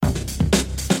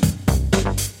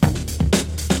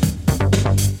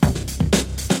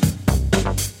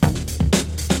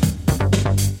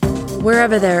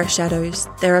Wherever there are shadows,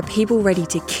 there are people ready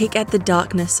to kick at the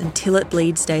darkness until it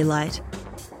bleeds daylight.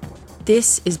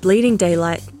 This is Bleeding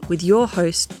Daylight with your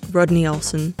host, Rodney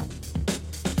Olson.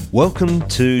 Welcome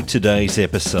to today's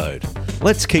episode.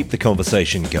 Let's keep the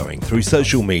conversation going through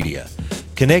social media.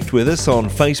 Connect with us on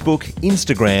Facebook,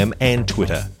 Instagram and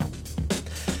Twitter.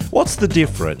 What's the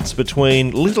difference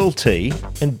between little t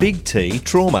and big T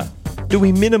trauma? Do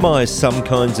we minimise some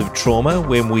kinds of trauma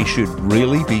when we should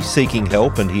really be seeking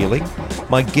help and healing?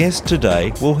 My guest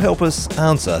today will help us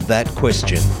answer that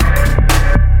question.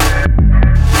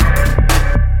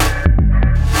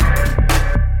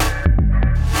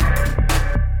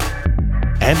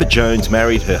 Amber Jones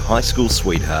married her high school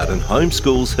sweetheart and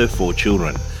homeschools her 4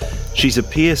 children. She's a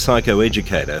peer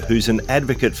psychoeducator who's an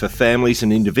advocate for families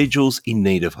and individuals in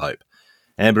need of hope.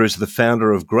 Amber is the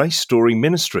founder of Grace Story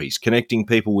Ministries, connecting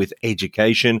people with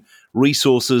education,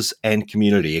 resources and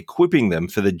community, equipping them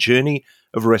for the journey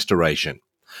of restoration.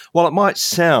 While it might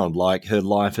sound like her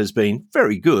life has been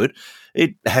very good,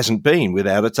 it hasn't been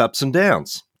without its ups and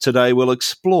downs. Today we'll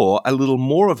explore a little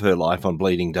more of her life on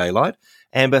Bleeding Daylight.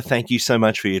 Amber, thank you so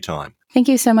much for your time. Thank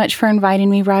you so much for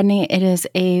inviting me, Rodney. It is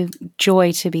a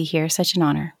joy to be here. Such an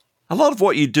honor. A lot of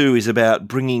what you do is about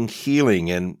bringing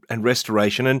healing and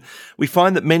restoration, and we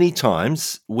find that many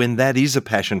times when that is a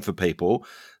passion for people,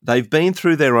 they've been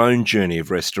through their own journey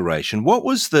of restoration. What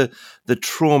was the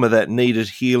trauma that needed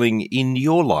healing in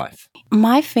your life?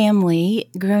 My family,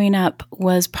 growing up,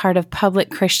 was part of public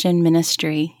Christian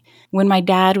ministry. When my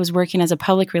dad was working as a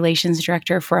public relations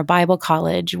director for a Bible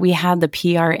college, we had the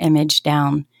PR image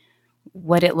down.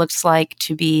 What it looks like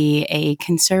to be a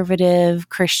conservative,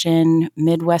 Christian,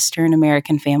 Midwestern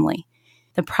American family.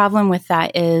 The problem with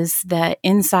that is that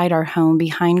inside our home,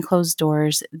 behind closed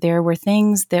doors, there were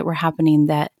things that were happening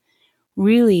that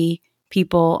really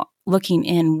people looking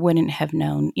in wouldn't have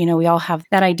known. You know, we all have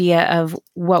that idea of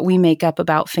what we make up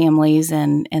about families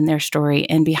and their story.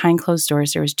 And behind closed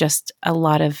doors, there was just a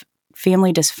lot of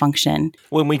family dysfunction.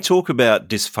 When we talk about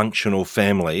dysfunctional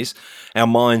families, our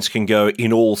minds can go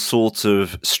in all sorts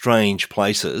of strange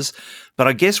places. But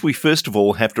I guess we first of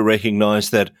all have to recognise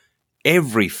that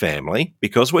every family,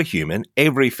 because we're human,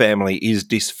 every family is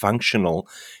dysfunctional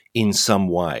in some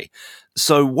way.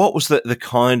 So what was the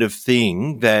kind of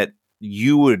thing that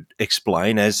you would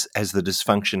explain as the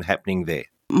dysfunction happening there?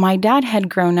 My dad had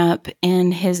grown up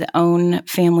in his own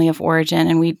family of origin,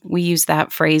 and we use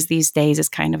that phrase these days as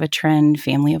kind of a trend,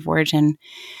 family of origin.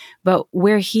 But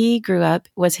where he grew up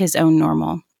was his own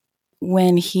normal.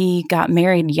 When he got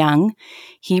married young,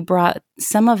 he brought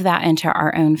some of that into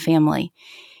our own family.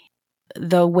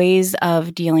 The ways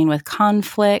of dealing with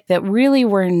conflict that really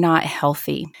were not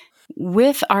healthy.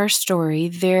 With our story,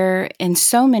 there, and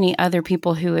so many other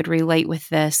people who would relate with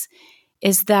this,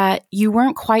 is that you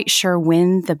weren't quite sure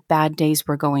when the bad days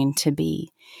were going to be.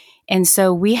 And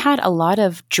so we had a lot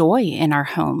of joy in our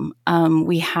home.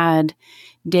 We had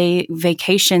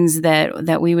vacations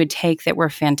that we would take that were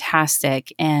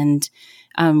fantastic and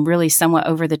really somewhat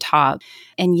over the top.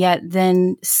 And yet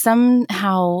then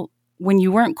somehow when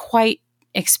you weren't quite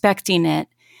expecting it,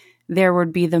 there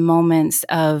would be the moments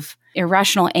of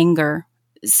irrational anger.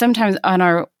 Sometimes on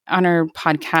our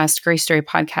podcast, Grace Story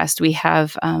podcast, we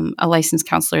have a licensed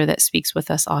counselor that speaks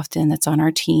with us often that's on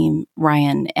our team,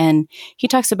 Ryan, and he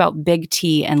talks about big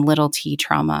T and little t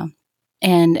trauma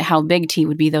and how big T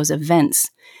would be those events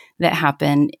that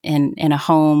happen in a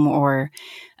home or,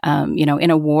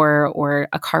 in a war or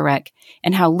a car wreck,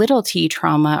 and how little t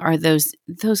trauma are those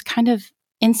kind of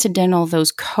incidental,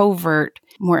 those covert,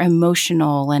 more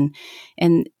emotional and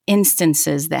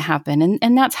instances that happen.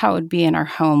 And that's how it would be in our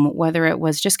home, whether it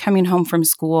was just coming home from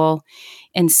school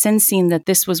and sensing that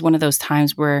this was one of those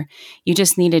times where you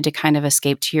just needed to kind of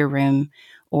escape to your room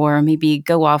or maybe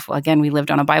go off. Again, we lived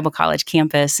on a Bible college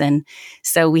campus. And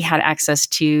so we had access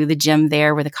to the gym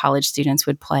there where the college students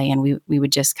would play. And we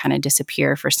would just kind of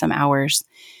disappear for some hours.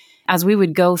 As we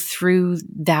would go through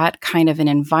that kind of an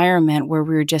environment where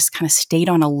we were just kind of stayed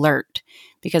on alert,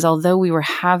 because although we were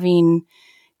having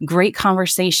great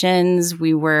conversations,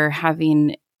 we were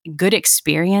having good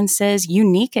experiences,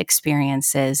 unique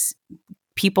experiences,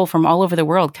 people from all over the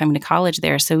world coming to college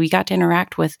there. So we got to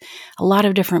interact with a lot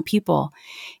of different people.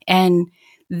 And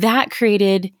that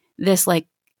created this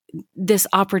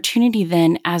opportunity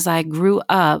then as I grew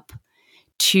up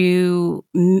to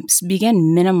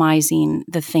begin minimizing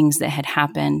the things that had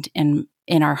happened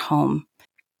in our home.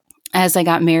 As I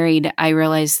got married, I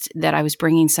realized that I was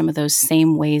bringing some of those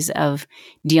same ways of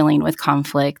dealing with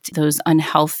conflict, those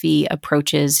unhealthy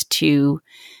approaches to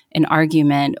an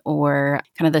argument or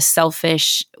kind of the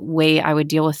selfish way I would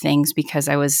deal with things because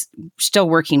I was still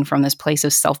working from this place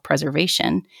of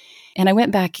self-preservation. And I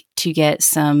went back to get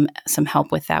some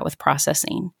help with that, with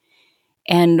processing.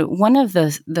 And one of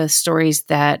the stories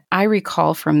that I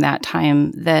recall from that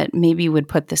time that maybe would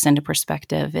put this into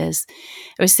perspective is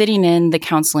I was sitting in the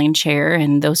counseling chair,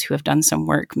 and those who have done some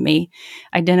work may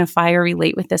identify or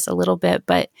relate with this a little bit.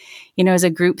 But, as a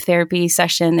group therapy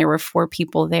session, there were 4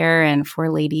 people there and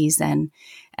 4 ladies. And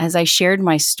as I shared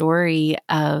my story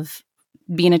of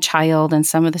being a child and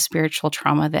some of the spiritual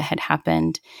trauma that had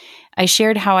happened, I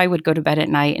shared how I would go to bed at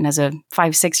night. And as a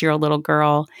 5-6-year-old little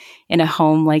girl in a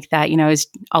home like that, it was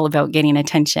all about getting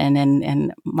attention.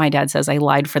 And my dad says I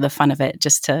lied for the fun of it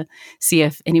just to see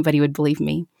if anybody would believe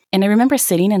me. And I remember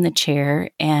sitting in the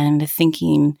chair and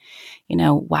thinking,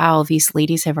 wow, these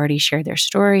ladies have already shared their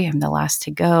story. I'm the last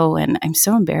to go. And I'm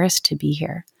so embarrassed to be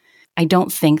here. I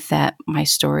don't think that my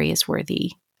story is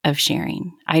worthy of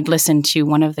sharing. I'd listened to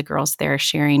one of the girls there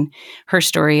sharing her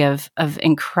story of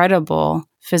incredible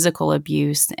physical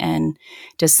abuse and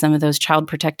just some of those child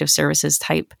protective services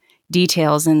type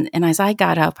details. And as I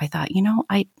got up, I thought,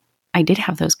 I did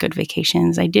have those good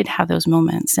vacations. I did have those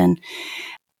moments. And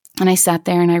I sat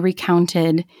there and I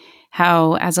recounted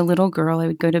how as a little girl, I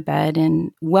would go to bed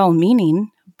and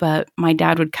well-meaning, but my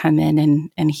dad would come in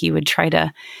and he would try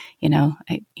to,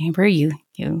 Amber, you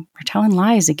were telling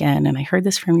lies again. And I heard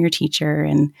this from your teacher.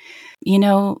 And,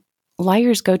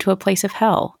 liars go to a place of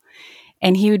hell.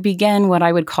 And he would begin what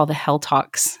I would call the hell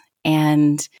talks.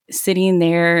 And sitting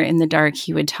there in the dark,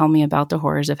 he would tell me about the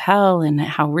horrors of hell and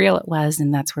how real it was.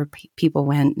 And that's where people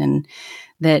went and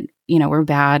that, were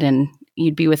bad and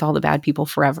you'd be with all the bad people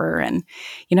forever. And,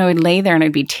 I'd lay there and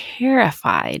I'd be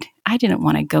terrified. I didn't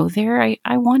want to go there.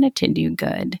 I wanted to do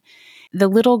good. The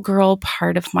little girl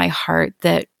part of my heart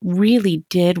that really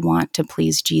did want to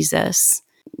please Jesus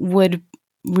would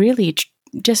really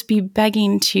just be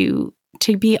begging to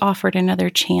be offered another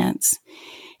chance.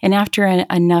 And after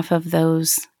enough of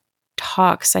those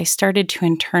talks, I started to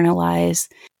internalize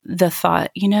the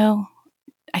thought,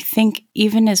 I think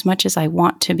even as much as I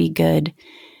want to be good,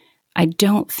 I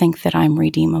don't think that I'm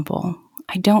redeemable.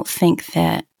 I don't think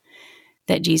that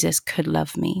Jesus could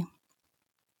love me.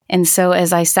 And so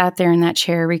as I sat there in that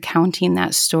chair recounting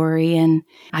that story and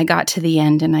I got to the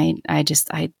end and I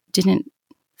didn't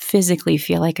physically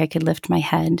feel like I could lift my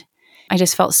head. I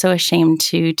just felt so ashamed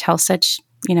to tell such,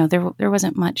 there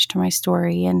wasn't much to my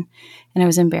story and I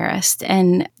was embarrassed.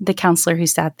 And the counselor who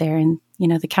sat there and,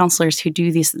 the counselors who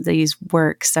do these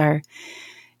works are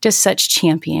just such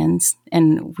champions.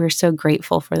 And we're so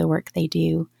grateful for the work they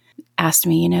do. Asked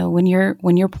me, when you're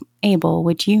able,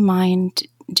 would you mind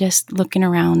just looking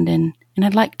around and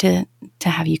I'd like to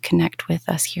have you connect with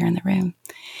us here in the room.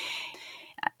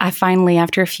 I finally,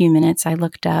 after a few minutes, I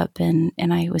looked up and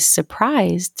I was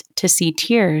surprised to see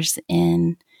tears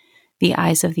in the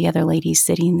eyes of the other ladies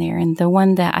sitting there. And the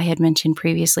one that I had mentioned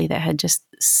previously that had just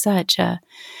such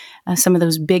some of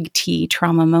those big T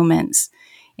trauma moments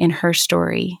in her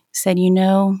story said,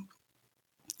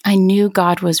 I knew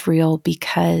God was real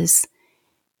because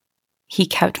he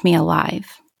kept me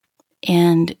alive.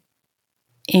 And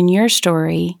in your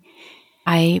story,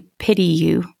 I pity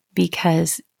you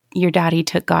because your daddy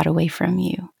took God away from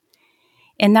you.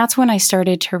 And that's when I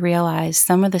started to realize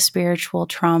some of the spiritual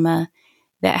trauma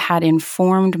that had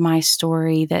informed my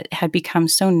story, that had become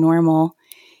so normal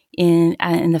in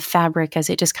the fabric as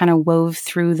it just kind of wove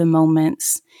through the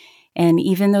moments. And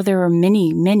even though there were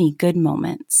many, many good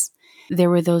moments, there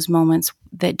were those moments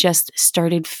that just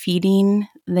started feeding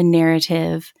the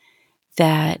narrative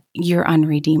that you're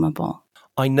unredeemable.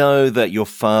 I know that your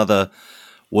father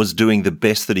was doing the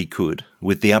best that he could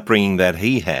with the upbringing that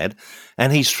he had,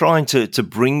 and he's trying to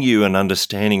bring you an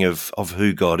understanding of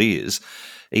who God is,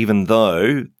 even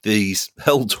though these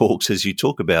hell talks, as you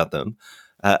talk about them,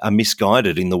 are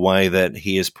misguided in the way that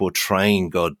he is portraying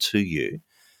God to you.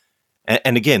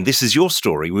 And again, this is your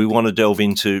story. We want to delve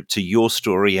into your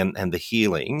story and the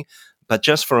healing. But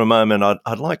just for a moment,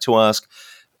 I'd like to ask,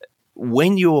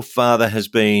 when your father has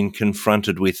been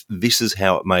confronted with, this is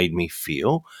how it made me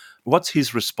feel, what's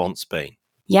his response been?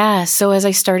 Yeah. So as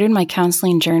I started my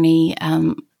counseling journey,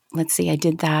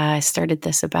 I started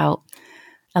this about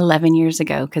 11 years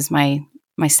ago because my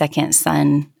second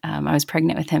son, I was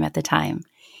pregnant with him at the time.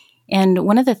 And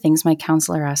one of the things my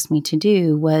counselor asked me to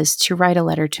do was to write a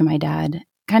letter to my dad,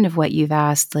 kind of what you've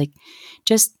asked, like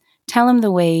just tell him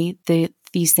the way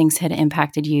these things had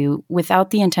impacted you without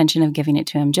the intention of giving it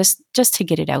to him, just to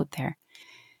get it out there.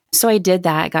 So I did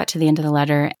that. I got to the end of the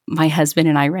letter. My husband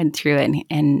and I read through it,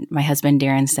 and my husband,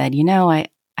 Darren, said,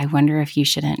 I wonder if you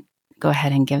shouldn't go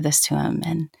ahead and give this to him.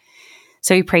 And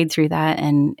so we prayed through that,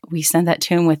 and we sent that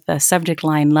to him with the subject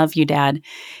line, "Love you, Dad."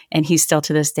 And he still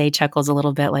to this day chuckles a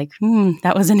little bit like,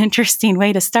 that was an interesting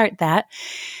way to start that.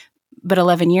 But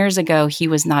 11 years ago, he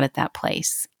was not at that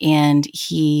place. And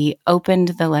he opened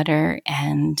the letter,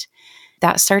 and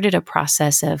that started a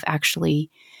process of actually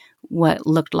what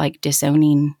looked like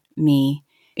disowning me,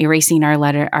 erasing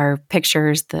our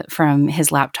pictures from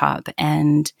his laptop,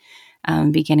 and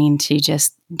beginning to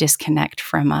just disconnect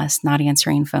from us, not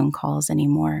answering phone calls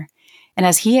anymore. And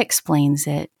as he explains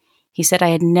it, he said, I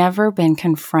had never been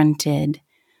confronted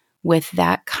with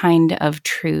that kind of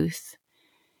truth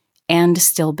and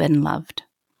still been loved.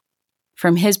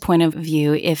 From his point of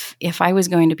view, if I was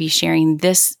going to be sharing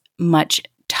this much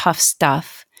tough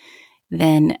stuff,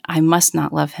 then I must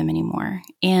not love him anymore.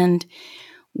 And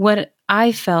what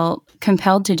I felt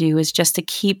compelled to do is just to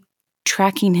keep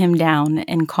tracking him down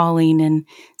and calling and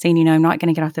saying, I'm not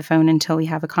going to get off the phone until we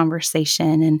have a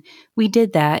conversation. And we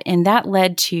did that. And that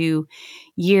led to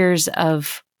years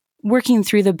of working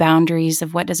through the boundaries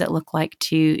of what does it look like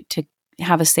to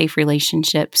have a safe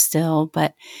relationship still.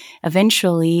 But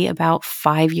eventually, about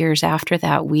 5 years after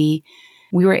that, we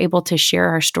were able to share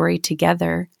our story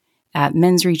together at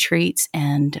men's retreats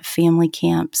and family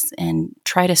camps, and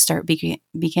try to start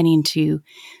beginning to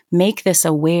make this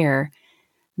aware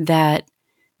that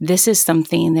this is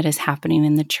something that is happening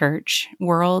in the church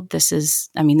world. This is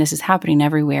happening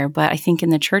everywhere, but I think in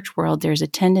the church world, there's a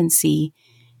tendency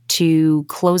to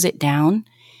close it down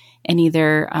and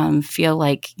either feel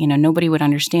like, nobody would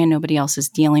understand, nobody else is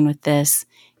dealing with this.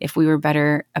 If we were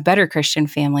a better Christian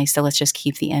family, so let's just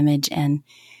keep the image. And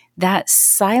that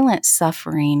silent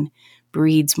suffering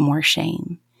breeds more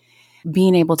shame.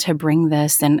 Being able to bring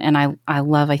this, and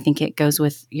I think it goes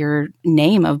with your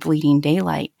name of Bleeding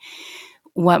Daylight.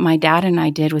 What my dad and I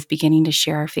did with beginning to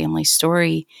share our family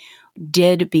story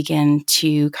did begin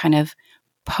to kind of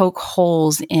poke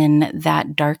holes in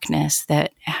that darkness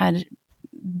that had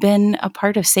been a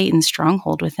part of Satan's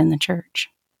stronghold within the church.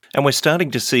 And we're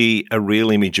starting to see a real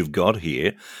image of God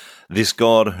here. This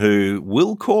God who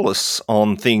will call us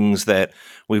on things that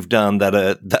we've done that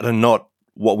are not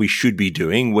what we should be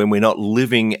doing, when we're not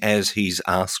living as he's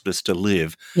asked us to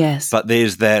live. Yes. But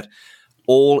there's that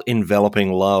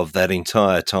all-enveloping love that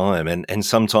entire time. And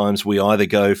sometimes we either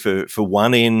go for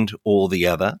one end or the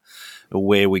other,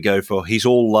 where we go for he's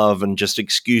all love and just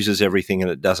excuses everything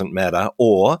and it doesn't matter.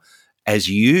 Or, as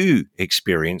you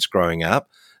experienced growing up,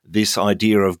 this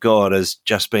idea of God as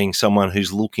just being someone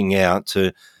who's looking out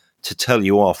to tell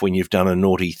you off when you've done a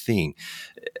naughty thing.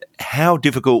 How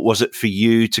difficult was it for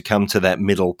you to come to that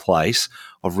middle place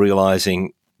of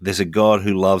realizing there's a God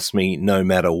who loves me no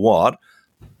matter what,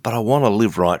 but I want to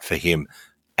live right for him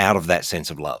out of that sense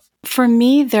of love? For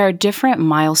me, there are different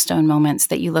milestone moments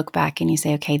that you look back and you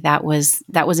say, okay, that was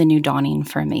a new dawning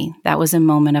for me. That was a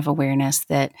moment of awareness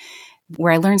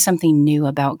where I learned something new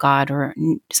about God or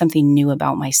something new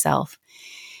about myself.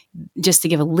 Just to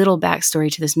give a little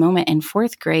backstory to this moment, in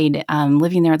fourth grade,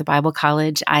 living there at the Bible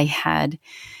college, I had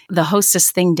the hostess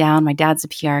thing down. My dad's a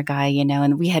PR guy,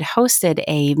 and we had hosted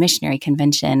a missionary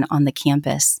convention on the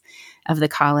campus of the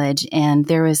college. And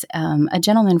there was a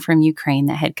gentleman from Ukraine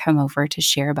that had come over to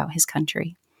share about his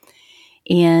country.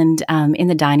 And in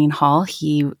the dining hall,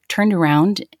 he turned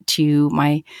around to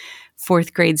my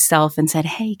fourth grade self and said,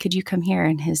 "Hey, could you come here?"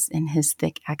 in his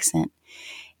thick accent.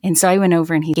 And so I went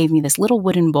over and he gave me this little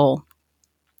wooden bowl.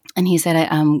 And he said,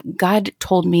 God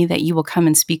told me that you will come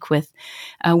and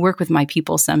work with my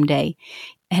people someday.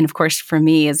 And of course, for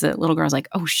me as a little girl, I was like,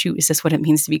 oh, shoot, is this what it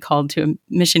means to be called to a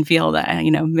mission field?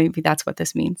 Maybe that's what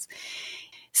this means.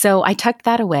 So I tucked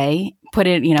that away, put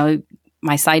it,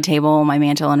 my side table, my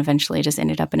mantle, and eventually just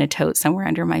ended up in a tote somewhere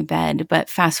under my bed.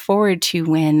 But fast forward to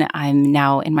when I'm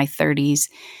now in my 30s,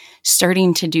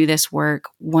 starting to do this work,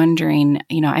 wondering,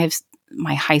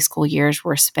 my high school years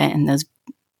were spent in those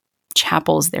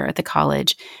chapels there at the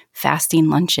college, fasting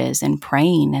lunches and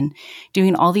praying and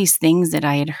doing all these things that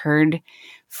I had heard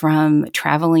from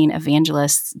traveling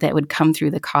evangelists that would come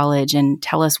through the college and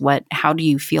tell us how do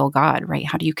you feel God, right?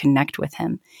 How do you connect with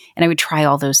him? And I would try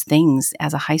all those things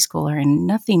as a high schooler and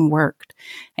nothing worked.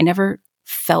 I never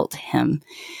felt him.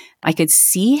 I could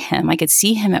see him. I could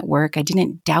see him at work. I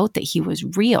didn't doubt that he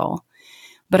was real,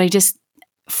 but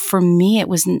for me, it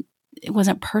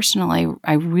wasn't personal.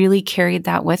 I really carried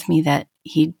that with me, that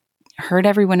he heard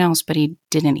everyone else, but he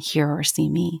didn't hear or see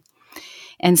me.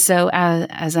 And so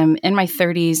as I'm in my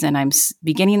 30s and I'm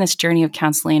beginning this journey of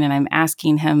counseling and I'm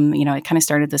asking him, it kind of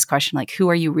started this question, like, who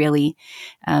are you really?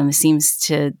 Seems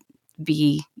to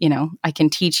be, I can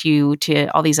teach you to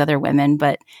all these other women,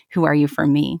 but who are you for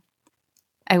me?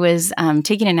 I was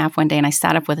taking a nap one day and I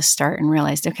sat up with a start and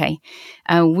realized, okay,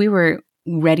 we were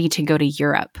ready to go to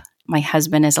Europe. My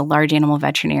husband is a large animal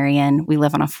veterinarian. We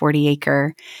live on a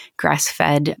 40-acre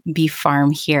grass-fed beef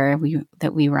farm here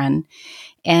that we run.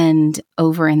 And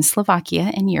over in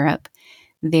Slovakia in Europe,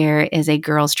 there is a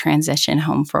girls' transition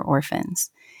home for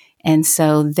orphans. And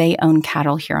so they own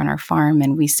cattle here on our farm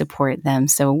and we support them.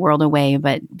 So a world away,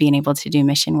 but being able to do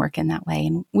mission work in that way.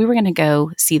 And we were going to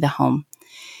go see the home.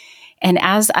 And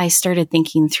as I started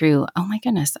thinking through, oh my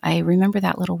goodness, I remember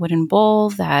that little wooden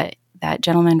bowl, that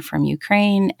gentleman from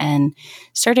Ukraine, and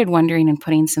started wondering and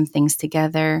putting some things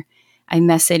together. I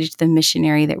messaged the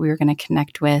missionary that we were going to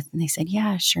connect with, and they said,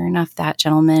 yeah, sure enough, that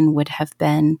gentleman would have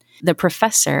been the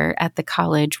professor at the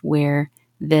college where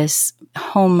this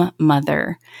home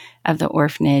mother of the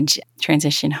orphanage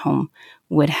transition home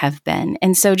would have been.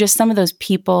 And so just some of those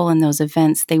people and those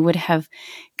events, they would have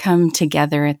come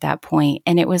together at that point.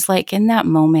 And it was like in that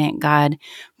moment, God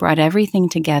brought everything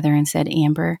together and said,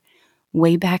 Amber,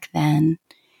 way back then,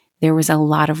 there was a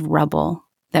lot of rubble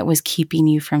that was keeping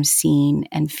you from seeing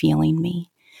and feeling me.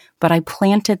 But I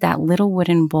planted that little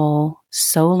wooden bowl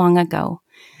so long ago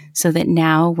so that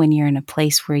now when you're in a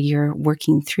place where you're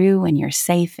working through and you're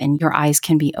safe and your eyes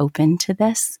can be open to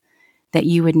this, that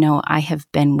you would know I have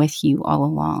been with you all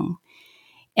along.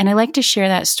 And I like to share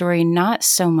that story not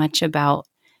so much about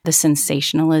the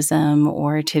sensationalism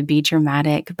or to be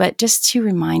dramatic, but just to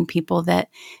remind people that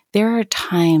there are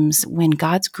times when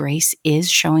God's grace is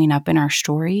showing up in our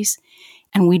stories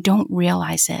and we don't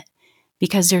realize it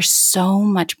because there's so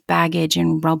much baggage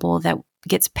and rubble that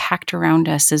gets packed around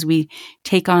us as we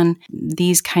take on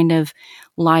these kind of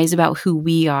lies about who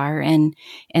we are and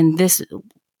this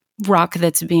rock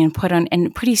that's being put on.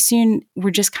 And pretty soon we're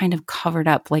just kind of covered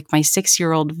up, like my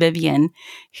 6-year-old Vivian,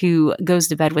 who goes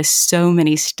to bed with so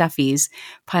many stuffies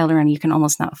piled around, you can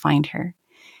almost not find her,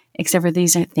 except for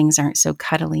these things aren't so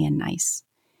cuddly and nice.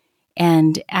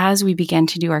 And as we begin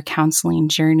to do our counseling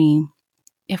journey,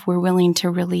 if we're willing to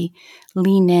really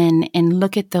lean in and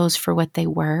look at those for what they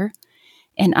were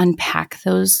and unpack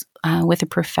those with a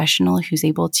professional who's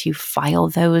able to file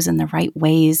those in the right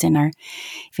ways in our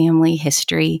family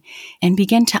history and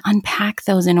begin to unpack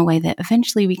those in a way that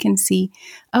eventually we can see,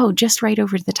 oh, just right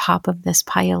over the top of this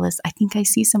pile is, I think I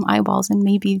see some eyeballs and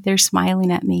maybe they're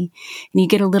smiling at me. And you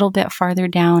get a little bit farther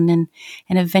down and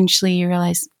eventually you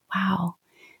realize, wow,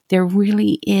 there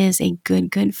really is a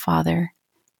good father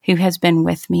who has been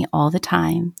with me all the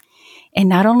time. And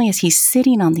not only is he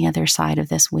sitting on the other side of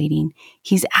this waiting,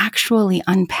 he's actually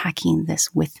unpacking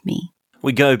this with me.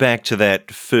 We go back to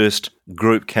that first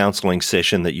group counselling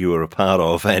session that you were a part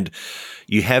of, and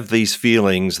you have these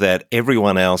feelings that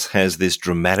everyone else has this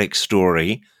dramatic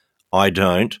story. I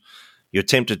don't. You're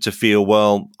tempted to feel,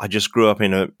 well, I just grew up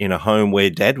in a home where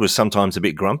Dad was sometimes a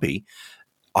bit grumpy.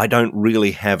 I don't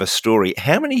really have a story.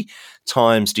 How many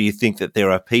times do you think that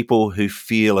there are people who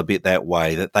feel a bit that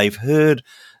way, that they've heard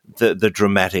the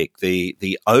dramatic,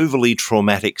 the overly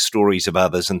traumatic stories of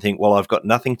others and think, well, I've got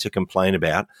nothing to complain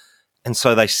about, and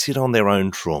so they sit on their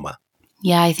own trauma?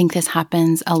 Yeah, I think this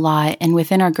happens a lot. And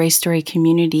within our Grace Story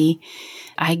community,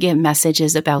 I get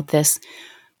messages about this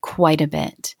quite a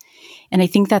bit. And I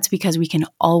think that's because we can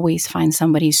always find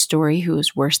somebody's story who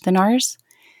is worse than ours,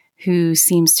 who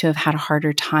seems to have had a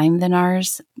harder time than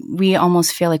ours. We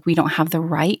almost feel like we don't have the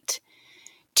right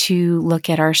to look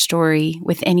at our story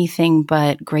with anything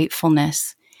but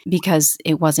gratefulness because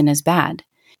it wasn't as bad.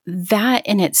 That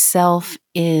in itself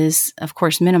is, of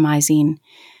course, minimizing.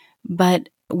 But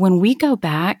when we go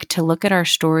back to look at our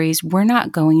stories, we're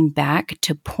not going back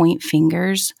to point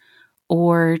fingers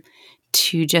or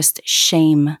to just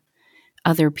shame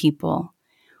other people.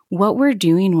 What we're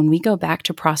doing when we go back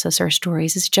to process our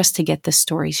stories is just to get the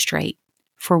story straight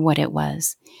for what it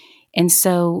was. And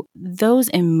so those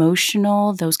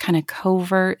emotional, those kind of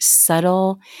covert,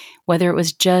 subtle, whether it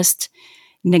was just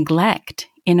neglect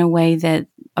in a way that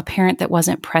a parent that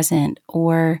wasn't present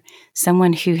or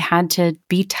someone who had to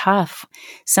be tough.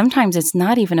 Sometimes it's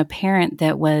not even a parent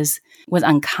that was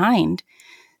unkind.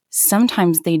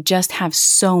 Sometimes they just have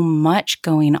so much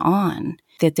going on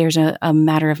that there's a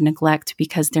matter of neglect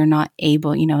because they're not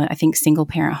able, I think single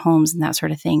parent homes and that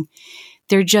sort of thing,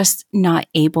 they're just not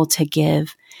able to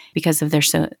give because of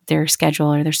their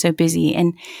schedule or they're so busy.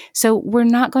 And so we're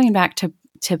not going back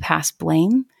to pass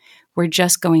blame. We're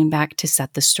just going back to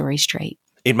set the story straight.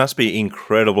 It must be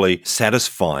incredibly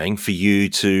satisfying for you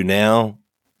to now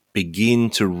begin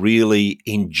to really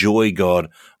enjoy God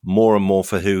more and more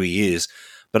for who he is,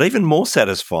 but even more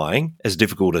satisfying, as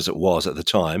difficult as it was at the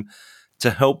time, to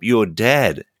help your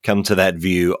dad come to that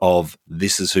view of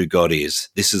this is who God is.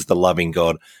 This is the loving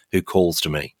God who calls to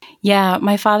me? Yeah,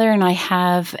 my father and I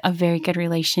have a very good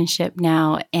relationship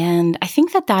now. And I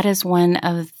think that is one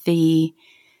of the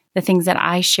things that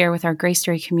I share with our Grace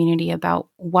Story community about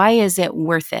why is it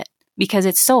worth it? Because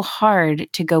it's so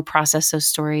hard to go process those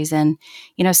stories. And,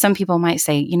 some people might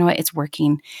say, you know what, it's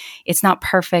working. It's not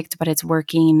perfect, but it's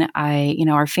working.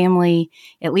 Our family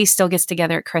at least still gets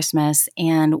together at Christmas.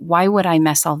 And why would I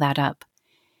mess all that up?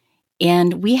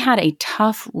 And we had a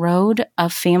tough road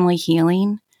of family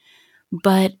healing,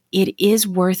 but it is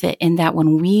worth it in that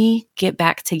when we get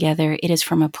back together, it is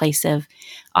from a place of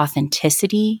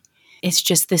authenticity. It's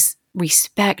just this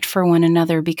respect for one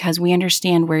another because we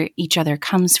understand where each other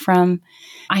comes from.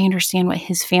 I understand what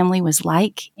his family was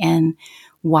like and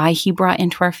why he brought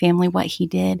into our family what he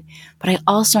did. But I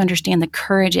also understand the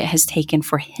courage it has taken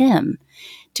for him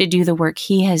to do the work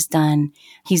he has done.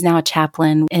 He's now a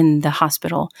chaplain in the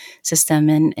hospital system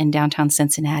in downtown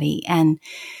Cincinnati. And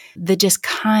the just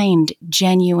kind,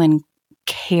 genuine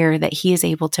care that he is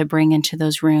able to bring into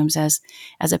those rooms as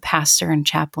a pastor and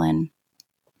chaplain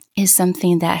is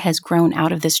something that has grown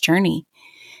out of this journey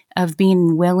of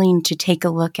being willing to take a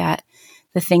look at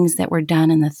the things that were done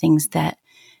and the things that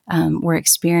were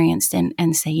experienced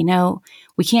and say,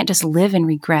 we can't just live in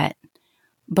regret,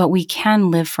 but we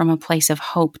can live from a place of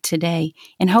hope today.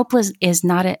 And hope is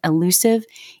not elusive.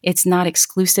 It's not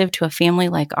exclusive to a family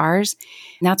like ours.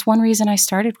 And that's one reason I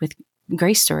started with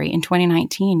Grace Story in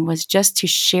 2019 was just to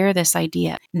share this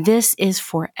idea. This is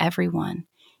for everyone.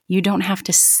 You don't have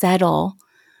to settle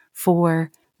for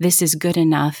this is good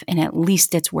enough and at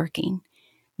least it's working.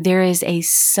 There is a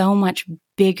so much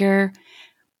bigger,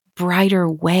 brighter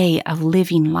way of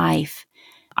living life.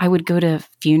 I would go to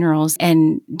funerals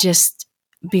and just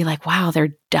be like, wow,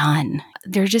 they're done.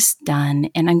 They're just done.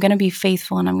 And I'm going to be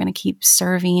faithful and I'm going to keep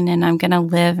serving and I'm going to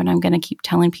live and I'm going to keep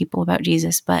telling people about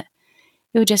Jesus. But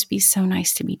it would just be so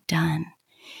nice to be done.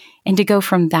 And to go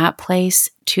from that place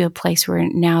to a place where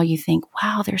now you think,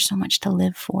 wow, there's so much to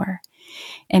live for.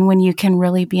 And when you can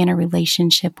really be in a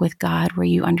relationship with God where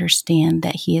you understand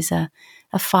that he is a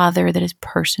father that is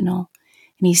personal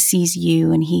and he sees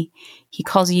you and he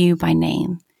calls you by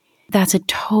name, that's a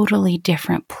totally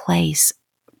different place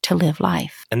to live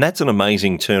life. And that's an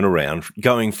amazing turnaround,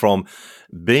 going from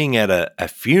being at a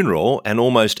funeral and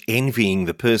almost envying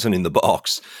the person in the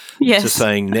box to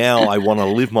saying, now I want to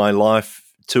live my life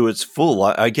to its full.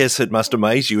 I guess it must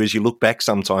amaze you as you look back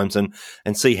sometimes and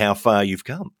see how far you've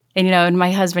come. And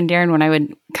my husband, Darren, when I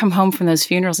would come home from those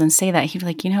funerals and say that, he'd be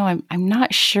like, I'm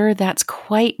not sure that's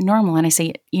quite normal. And I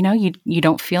say, you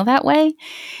don't feel that way?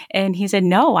 And he said,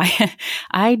 no,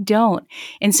 I don't.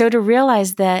 And so to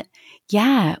realize that,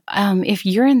 if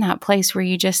you're in that place where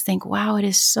you just think, wow, it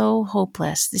is so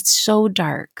hopeless, it's so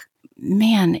dark,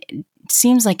 man, it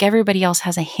seems like everybody else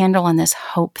has a handle on this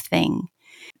hope thing,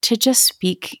 to just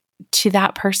speak to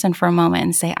that person for a moment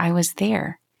and say, I was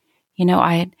there.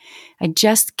 I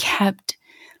just kept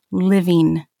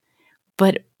living,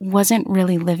 but wasn't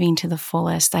really living to the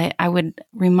fullest. I would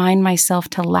remind myself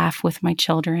to laugh with my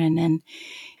children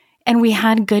and we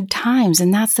had good times.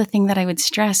 And that's the thing that I would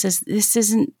stress is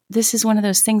this is one of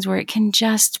those things where it can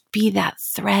just be that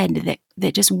thread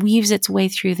that just weaves its way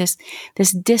through this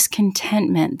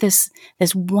discontentment, this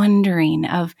wondering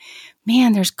of,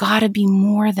 man, there's gotta be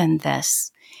more than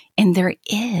this. And there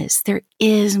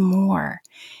is more.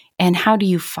 And how do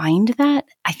you find that?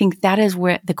 I think that is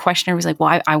where the questioner was like,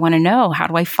 well, I want to know, how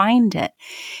do I find it?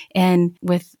 And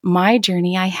with my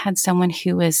journey, I had someone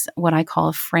who was what I call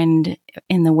a friend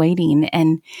in the waiting.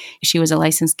 And she was a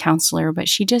licensed counselor, but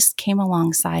she just came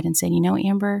alongside and said,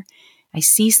 Amber, I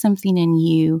see something in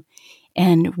you,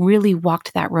 and really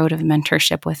walked that road of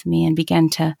mentorship with me and began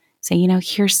to say,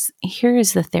 here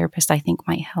is the therapist I think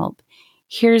might help.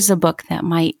 Here's a book that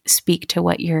might speak to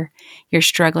what you're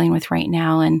struggling with right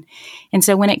now. And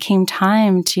so when it came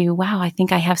time to, wow, I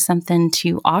think I have something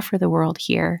to offer the world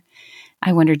here,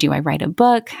 I wondered, do I write a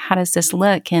book? How does this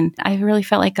look? And I really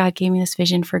felt like God gave me this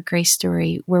vision for Grace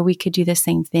Story where we could do the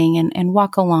same thing and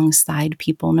walk alongside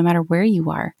people no matter where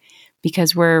you are,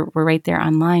 because we're right there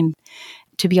online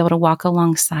to be able to walk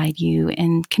alongside you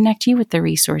and connect you with the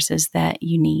resources that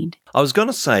you need. I was going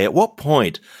to say, at what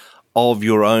point of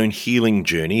your own healing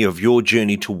journey, of your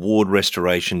journey toward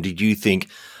restoration, did you think,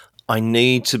 I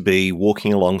need to be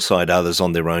walking alongside others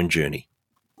on their own journey?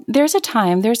 There's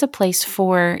a place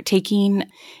for taking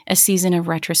a season of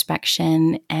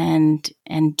retrospection and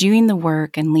doing the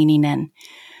work and leaning in.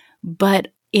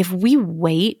 But if we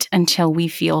wait until we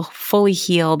feel fully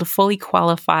healed, fully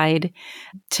qualified,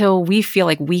 till we feel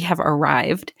like we have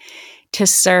arrived to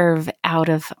serve out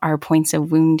of our points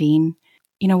of wounding,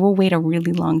 we'll wait a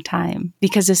really long time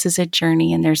because this is a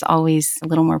journey and there's always a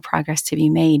little more progress to be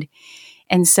made.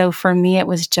 And so for me, it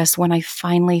was just when I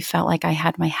finally felt like I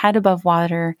had my head above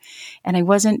water and I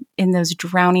wasn't in those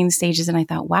drowning stages. And I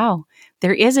thought, wow,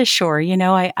 there is a shore.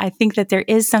 I think that there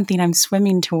is something I'm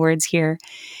swimming towards here.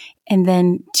 And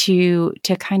then to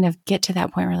kind of get to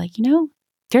that point where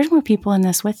there's more people in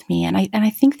this with me. And I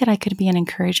think that I could be an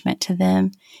encouragement to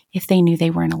them if they knew they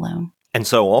weren't alone. And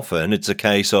so often it's a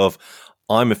case of,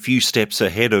 I'm a few steps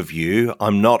ahead of you.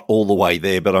 I'm not all the way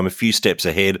there, but I'm a few steps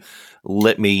ahead.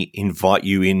 Let me invite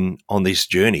you in on this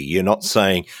journey. You're not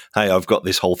saying, hey, I've got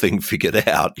this whole thing figured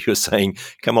out. You're saying,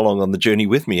 come along on the journey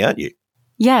with me, aren't you?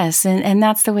 Yes, and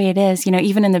that's the way it is.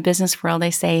 Even in the business world,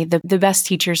 they say the best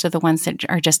teachers are the ones that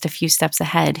are just a few steps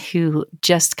ahead, who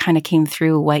just kind of came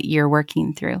through what you're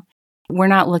working through. We're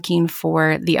not looking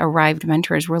for the arrived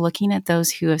mentors. We're looking at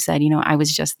those who have said, I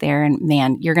was just there and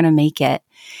man, you're going to make it.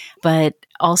 But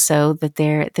also that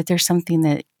there's something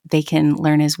that they can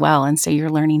learn as well. And so you're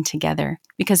learning together,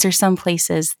 because there's some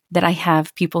places that I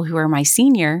have people who are my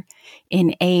senior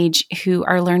in age who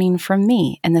are learning from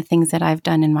me and the things that I've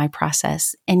done in my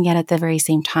process. And yet at the very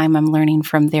same time, I'm learning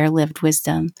from their lived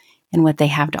wisdom and what they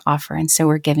have to offer. And so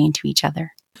we're giving to each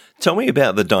other. Tell me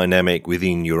about the dynamic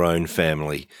within your own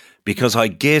family, because I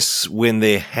guess when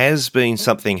there has been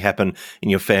something happen in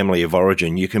your family of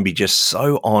origin, you can be just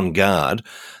so on guard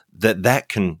that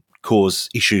can cause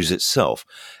issues itself.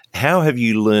 How have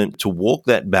you learned to walk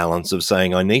that balance of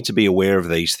saying, I need to be aware of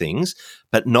these things,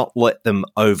 but not let them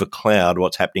overcloud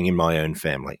what's happening in my own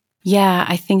family? Yeah,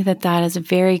 I think that is a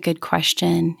very good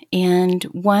question, and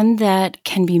one that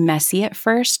can be messy at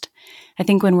first. I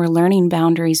think when we're learning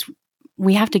boundaries,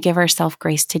 we have to give ourselves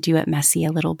grace to do it messy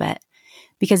a little bit,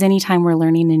 because anytime we're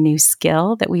learning a new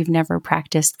skill that we've never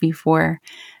practiced before,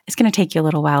 it's going to take you a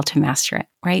little while to master it,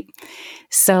 right?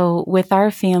 So with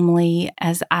our family,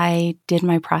 as I did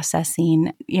my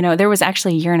processing, there was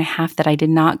actually 1.5 years that I did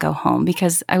not go home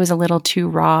because I was a little too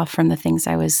raw from the things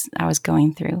I was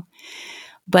going through.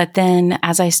 But then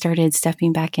as I started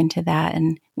stepping back into that,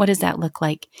 and what does that look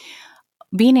like?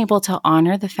 Being able to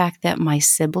honor the fact that my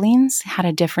siblings had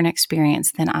a different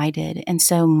experience than I did. And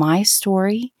so my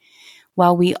story,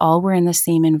 while we all were in the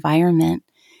same environment,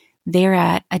 they're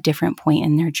at a different point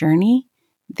in their journey.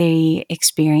 They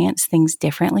experience things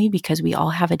differently because we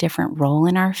all have a different role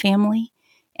in our family.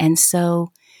 And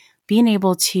so being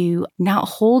able to not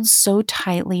hold so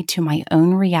tightly to my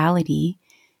own reality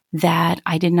that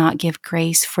I did not give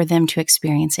grace for them to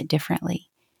experience it differently.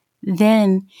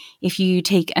 Then if you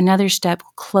take another step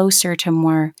closer to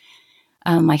more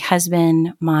my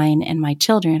husband, mine, and my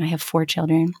children, I have 4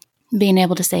 children, being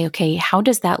able to say, okay, how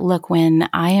does that look when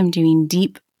I am doing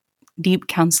deep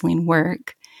counseling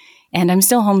work and I'm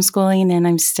still homeschooling and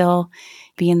I'm still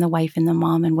being the wife and the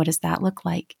mom, and what does that look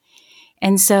like?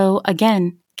 And so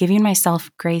again, giving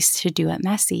myself grace to do it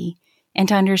messy and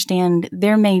to understand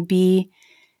there may be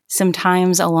some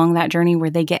times along that journey where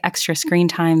they get extra screen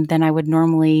time than I would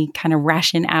normally kind of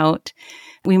ration out.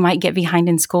 We might get behind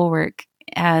in schoolwork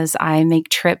as I make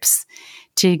trips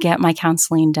to get my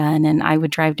counseling done. And I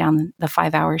would drive down the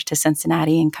 5 hours to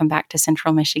Cincinnati and come back to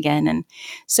Central Michigan. And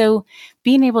so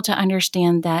being able to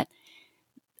understand that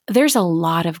there's a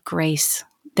lot of grace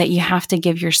that you have to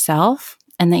give yourself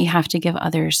and that you have to give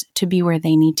others to be where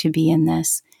they need to be in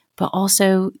this. But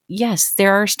also, yes,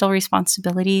 there are still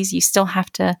responsibilities. You still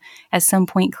have to, at some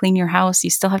point, clean your house. You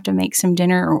still have to make some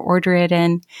dinner or order it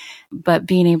in, but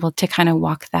being able to kind of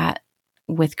walk that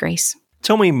with grace.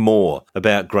 Tell me more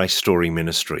about Grace Story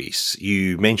Ministries.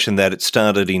 You mentioned that it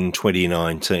started in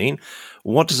 2019.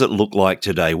 What does it look like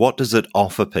today? What does it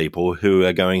offer people who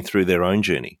are going through their own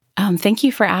journey? Thank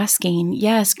you for asking.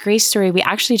 Yes, Grace Story. We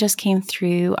actually just came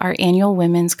through our annual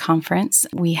women's conference.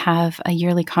 We have a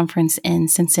yearly conference in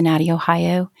Cincinnati,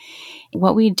 Ohio.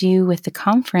 What we do with the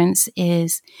conference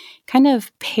is kind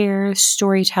of pair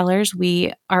storytellers.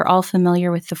 We are all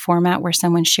familiar with the format where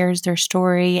someone shares their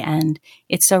story and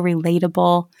it's so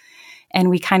relatable. And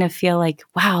we kind of feel like,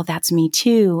 wow, that's me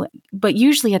too. But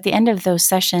usually at the end of those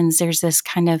sessions, there's this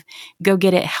kind of go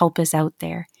get it, help is out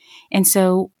there. And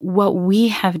so what we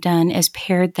have done is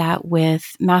paired that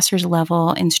with master's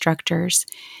level instructors.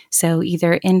 So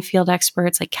either in-field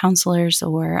experts like counselors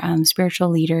or spiritual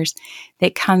leaders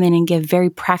that come in and give very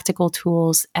practical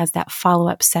tools as that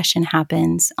follow-up session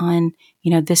happens on,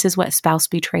 this is what spouse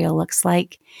betrayal looks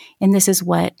like. And this is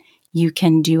what you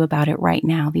can do about it right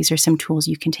now. These are some tools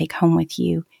you can take home with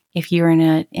you if you're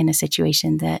in a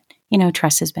situation that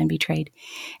trust has been betrayed.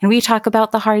 And we talk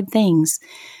about the hard things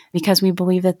because we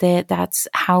believe that that's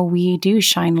how we do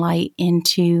shine light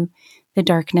into the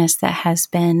darkness that has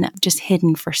been just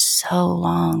hidden for so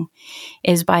long,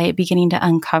 is by beginning to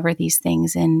uncover these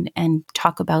things and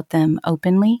talk about them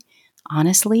openly,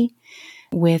 honestly,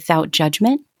 without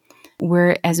judgment.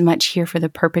 We're as much here for the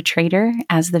perpetrator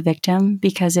as the victim,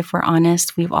 because if we're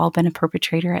honest, we've all been a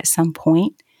perpetrator at some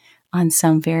point on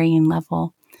some varying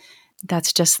level.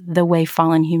 That's just the way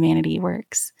fallen humanity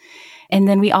works. And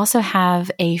then we also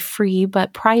have a free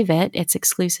but private, it's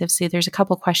exclusive. So there's a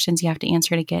couple questions you have to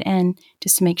answer to get in,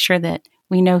 just to make sure that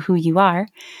we know who you are.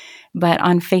 But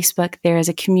on Facebook, there is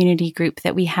a community group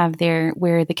that we have there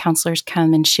where the counselors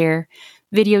come and share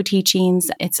video teachings.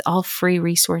 It's all free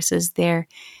resources there.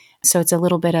 So it's a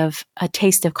little bit of a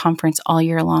taste of conference all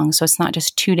year long. So it's not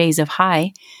just 2 days of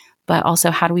high, but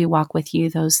also how do we walk with you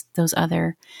those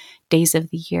other days of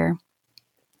the year.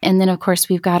 And then, of course,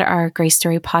 we've got our Grace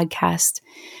Story podcast,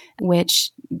 which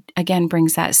again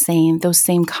brings those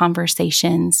same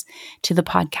conversations to the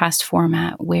podcast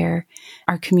format, where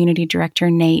our community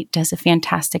director, Nate, does a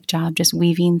fantastic job just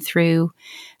weaving through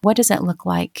what does it look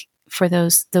like for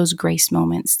those grace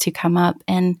moments to come up,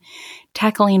 and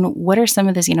tackling what are some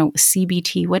of this,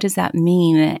 CBT, what does that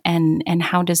mean? And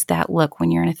how does that look when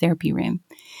you're in a therapy room?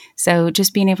 So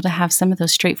just being able to have some of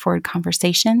those straightforward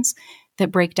conversations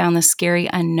that break down the scary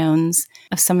unknowns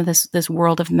of some of this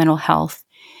world of mental health,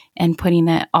 and putting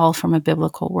that all from a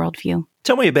biblical worldview.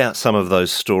 Tell me about some of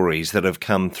those stories that have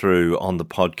come through on the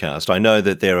podcast. I know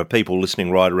that there are people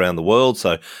listening right around the world,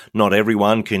 so not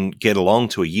everyone can get along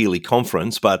to a yearly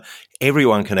conference, but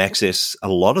everyone can access a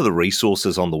lot of the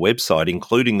resources on the website,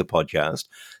 including the podcast.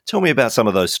 Tell me about some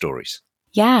of those stories.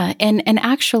 Yeah. And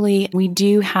actually, we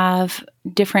do have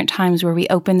different times where we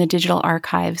open the digital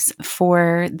archives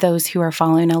for those who are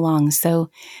following along. So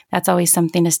that's always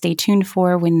something to stay tuned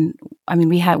for. We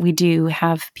do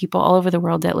have people all over the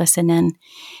world that listen in.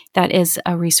 That is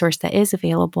a resource that is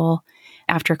available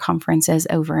after conference is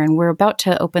over. And we're about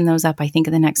to open those up, I think,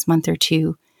 in the next month or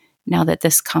two, now that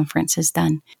this conference is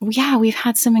done. Yeah, we've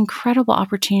had some incredible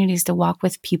opportunities to walk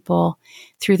with people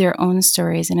through their own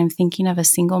stories. And I'm thinking of a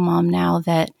single mom now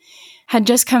that had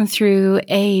just come through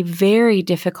a very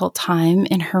difficult time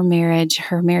in her marriage.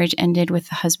 Her marriage ended with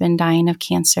the husband dying of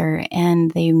cancer, and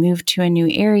they moved to a new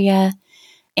area,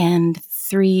 and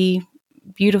 3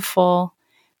 beautiful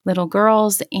little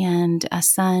girls and a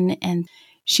son. And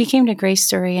she came to Grace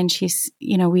Story, and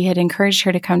we had encouraged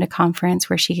her to come to conference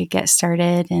where she could get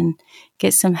started and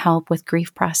get some help with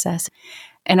grief process.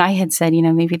 And I had said,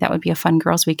 maybe that would be a fun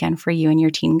girls' weekend for you and your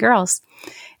teen girls.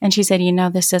 And she said,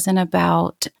 this isn't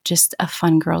about just a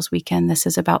fun girls' weekend. This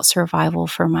is about survival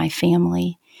for my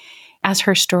family. As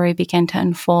her story began to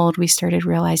unfold, we started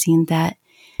realizing that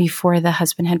before the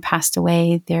husband had passed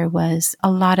away, there was a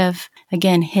lot of,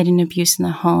 again, hidden abuse in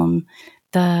the home.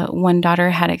 The one daughter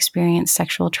had experienced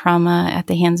sexual trauma at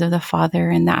the hands of the father,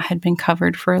 and that had been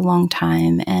covered for a long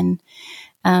time, and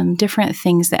different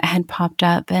things that had popped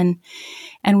up. And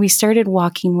we started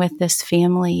walking with this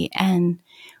family and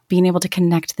being able to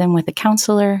connect them with a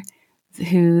counselor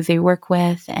who they work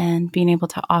with, and being able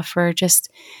to offer just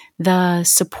the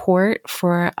support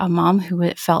for a mom who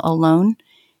felt alone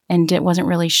and wasn't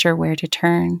really sure where to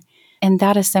turn. And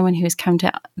that is someone who has come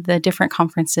to the different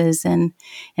conferences, and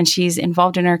she's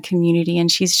involved in our community,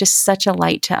 and she's just such a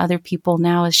light to other people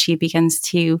now as she begins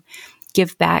to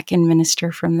give back and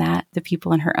minister from that, the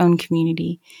people in her own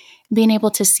community. Being able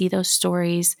to see those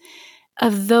stories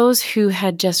of those who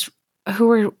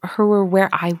were where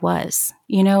I was,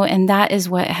 and that is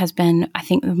what has been, I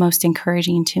think, the most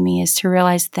encouraging to me, is to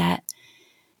realize that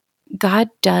God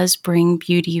does bring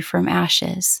beauty from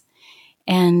ashes.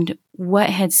 And what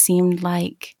had seemed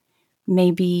like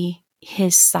maybe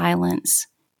his silence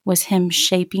was him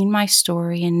shaping my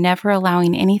story and never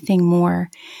allowing anything more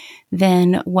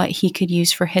than what he could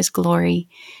use for his glory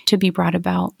to be brought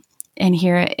about. And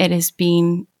here it is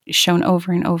being shown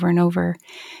over and over and over.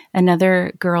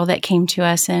 Another girl that came to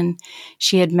us, and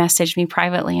she had messaged me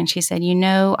privately, and she said,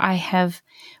 I have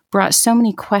brought so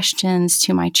many questions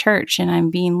to my church, and I'm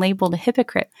being labeled a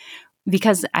hypocrite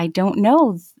because I don't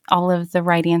know all of the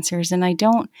right answers, and I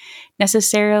don't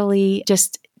necessarily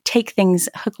just take things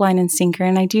hook, line, and sinker.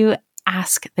 And I do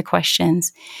ask the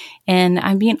questions, and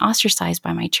I'm being ostracized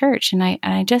by my church. And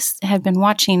I just have been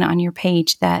watching on your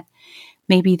page that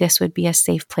maybe this would be a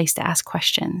safe place to ask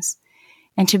questions,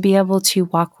 and to be able to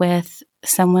walk with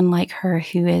someone like her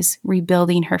who is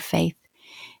rebuilding her faith.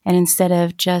 And instead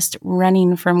of just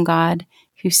running from God,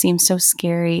 who seems so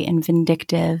scary and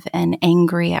vindictive and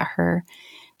angry at her,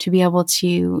 to be able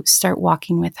to start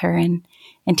walking with her and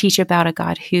teach about a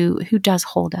God who does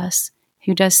hold us,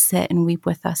 who does sit and weep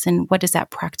with us. And what does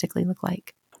that practically look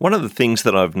like? One of the things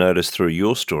that I've noticed through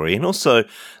your story, and also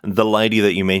the lady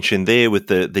that you mentioned there with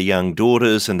the young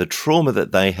daughters and the trauma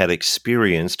that they had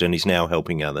experienced and is now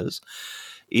helping others,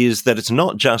 is that it's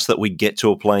not just that we get to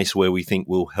a place where we think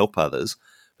we'll help others,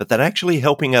 but that actually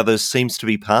helping others seems to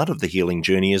be part of the healing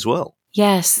journey as well.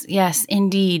 Yes,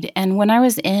 indeed. And when I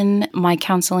was in my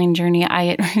counseling journey,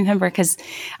 I remember, because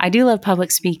I do love public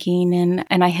speaking,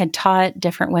 and I had taught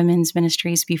different women's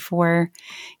ministries before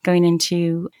going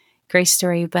into Grace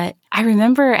Story, but I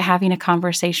remember having a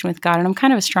conversation with God, and I'm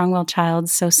kind of a strong-willed child,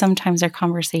 so sometimes our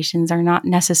conversations are not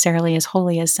necessarily as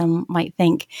holy as some might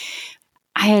think.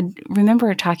 I had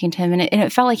remember talking to him, and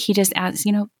it felt like he just asked,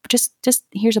 just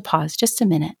here's a pause, just a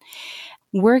minute.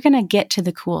 We're going to get to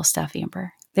the cool stuff,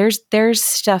 Amber. There's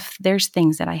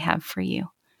things that I have for you.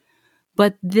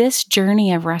 But this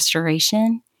journey of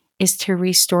restoration is to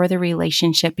restore the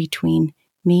relationship between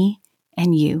me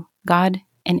and you, God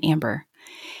and Amber.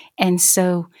 And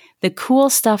so the cool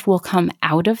stuff will come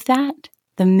out of that.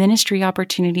 The ministry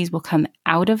opportunities will come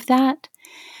out of that.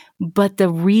 But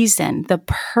the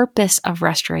purpose of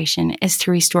restoration is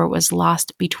to restore what was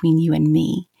lost between you and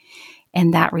me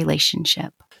and that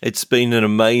relationship. It's been an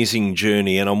amazing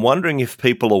journey, and I'm wondering if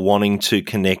people are wanting to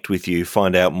connect with you,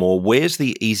 find out more, where's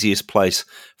the easiest place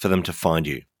for them to find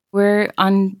you? We're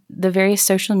on the various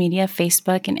social media,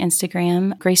 Facebook and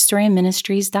Instagram,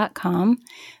 GraceStoryMinistries.com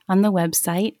on the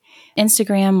website.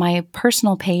 Instagram, my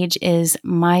personal page is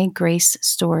My Grace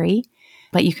Story,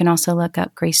 but you can also look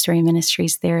up Grace Story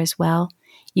Ministries there as well.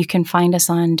 You can find us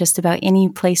on just about any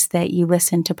place that you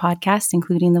listen to podcasts,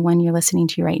 including the one you're listening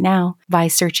to right now, by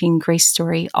searching Grace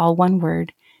Story, all one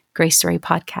word, Grace Story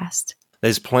Podcast.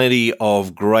 There's plenty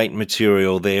of great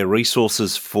material there,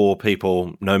 resources for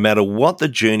people. No matter what the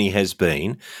journey has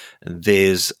been,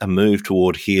 there's a move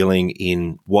toward healing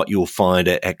in what you'll find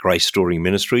at Grace Story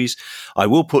Ministries. I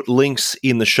will put links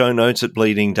in the show notes at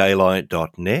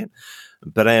bleedingdaylight.net.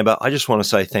 But Amber, I just want to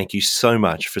say thank you so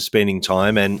much for spending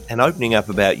time and opening up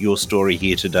about your story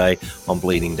here today on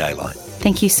Bleeding Daylight.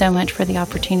 Thank you so much for the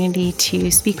opportunity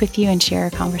to speak with you and share a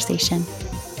conversation.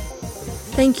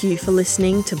 Thank you for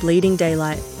listening to Bleeding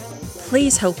Daylight.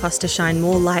 Please help us to shine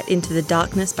more light into the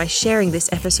darkness by sharing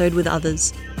this episode with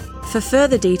others. For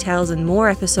further details and more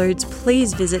episodes,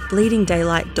 please visit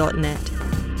bleedingdaylight.net.